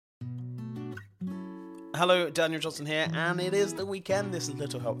Hello, Daniel Johnson here, and it is the weekend. This is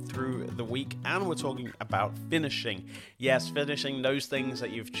Little Help Through the Week, and we're talking about finishing. Yes, finishing those things that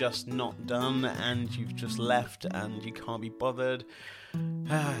you've just not done, and you've just left, and you can't be bothered.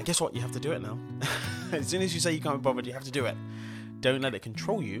 Guess what? You have to do it now. As soon as you say you can't be bothered, you have to do it. Don't let it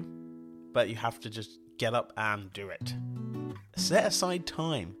control you, but you have to just get up and do it. Set aside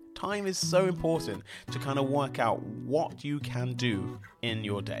time. Time is so important to kind of work out what you can do in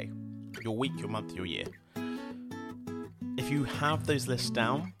your day, your week, your month, your year. If you have those lists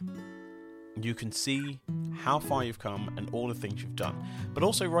down, you can see how far you've come and all the things you've done. But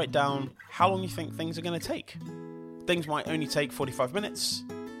also write down how long you think things are going to take. Things might only take 45 minutes,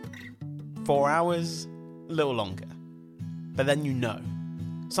 4 hours, a little longer. But then you know.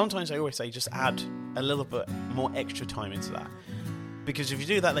 Sometimes I always say just add a little bit more extra time into that. Because if you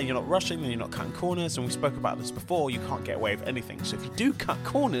do that, then you're not rushing, then you're not cutting corners. And we spoke about this before, you can't get away with anything. So if you do cut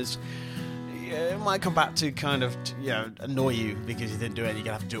corners, it might come back to kind of, annoy you because you didn't do it. And you're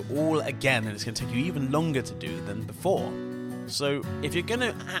going to have to do it all again. And it's going to take you even longer to do than before. So if you're going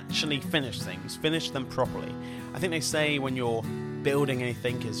to actually finish things, finish them properly. I think they say when you're building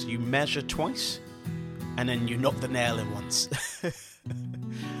anything is you measure twice and then you knock the nail in once.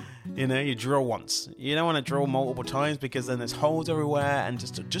 You drill once. You don't want to drill multiple times because then there's holes everywhere, and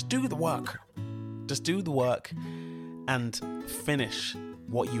just do the work. Just do the work and finish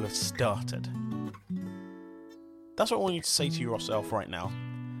what you have started. That's what I want you to say to yourself right now.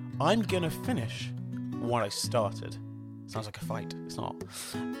 I'm going to finish what I started. Sounds like a fight. It's not.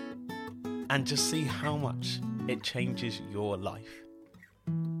 And just see how much it changes your life.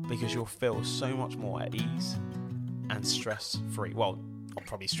 Because you'll feel so much more at ease and stress-free. Well, not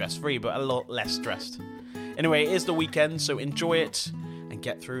probably stress-free, but a lot less stressed. Anyway, it is the weekend, so enjoy it and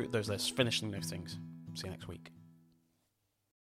get through those lists, finishing those things. See you next week.